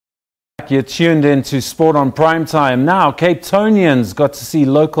back. You're tuned in to Sport on Primetime. Now, Capetonians got to see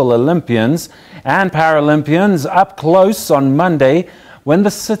local Olympians and Paralympians up close on Monday when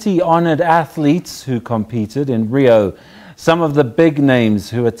the city honoured athletes who competed in Rio. Some of the big names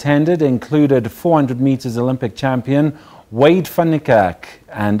who attended included 400 metres Olympic champion Wayde Niekerk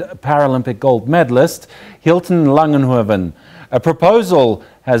and Paralympic gold medalist Hilton Langenhoven. A proposal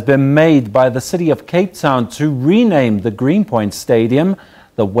has been made by the city of Cape Town to rename the Greenpoint Stadium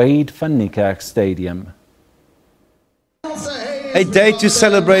the Wayde Niekerk Stadium. A day to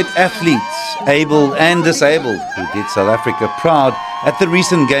celebrate athletes, able and disabled, who did South Africa proud at the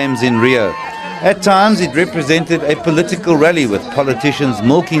recent Games in Rio. At times it represented a political rally with politicians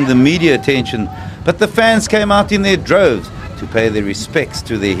milking the media attention, but the fans came out in their droves to pay their respects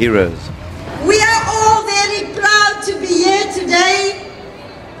to their heroes. We are all very proud to be here today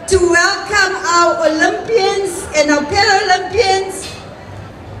to welcome our Olympians and our Paralympians,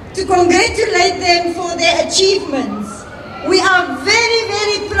 to congratulate them for their achievements. We are very,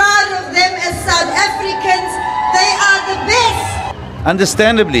 very proud of them as South Africans. They are the best.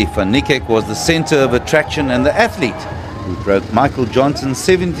 Understandably, Niekerk was the centre of attraction, and the athlete who broke Michael Johnson's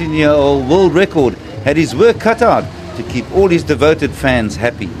 17-year-old world record had his work cut out to keep all his devoted fans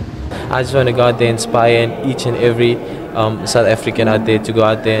happy. I just want to go out there and inspire each and every South African out there to go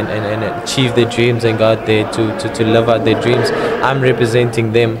out there and achieve their dreams and go out there to live out their dreams. I'm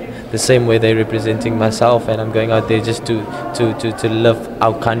representing them the same way they're representing myself, and I'm going out there just to lift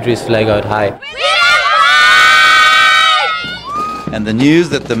our country's flag out high. And the news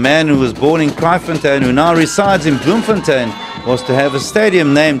that the man who was born in Kraaifontein, who now resides in Bloemfontein, was to have a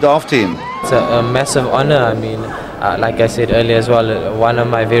stadium named after him. It's a massive honor. I mean, like I said earlier as well, one of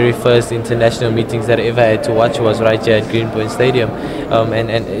my very first international meetings that I ever had to watch was right here at Greenpoint Stadium, and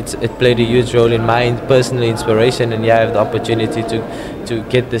it played a huge role in my personal inspiration, and yeah, I have the opportunity to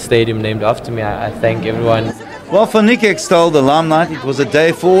get the stadium named after me. I thank everyone. While Niekerk stole the limelight, it was a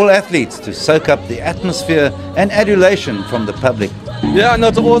day for all athletes to soak up the atmosphere and adulation from the public. Yeah, and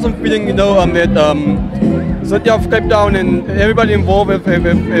it's an awesome feeling, that City of Cape Town and everybody involved have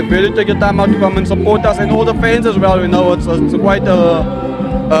really taken time out to come and support us, and all the fans as well. It's quite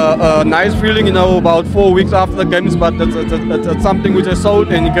a nice feeling, about 4 weeks after the games, but it's something which is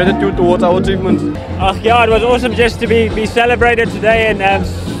sold and gratitude towards our achievements. Yeah, it was awesome just to be celebrated today, and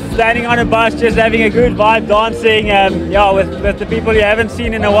standing on a bus, just having a good vibe, dancing, with the people you haven't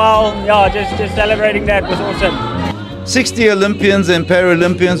seen in a while. Yeah, just celebrating that was awesome. 60 Olympians and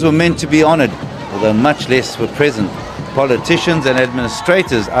Paralympians were meant to be honoured, although much less were present. Politicians and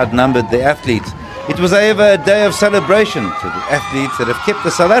administrators outnumbered the athletes. It was ever a day of celebration to the athletes that have kept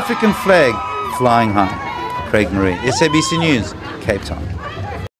the South African flag flying high. Craig Marie, SABC News, Cape Town.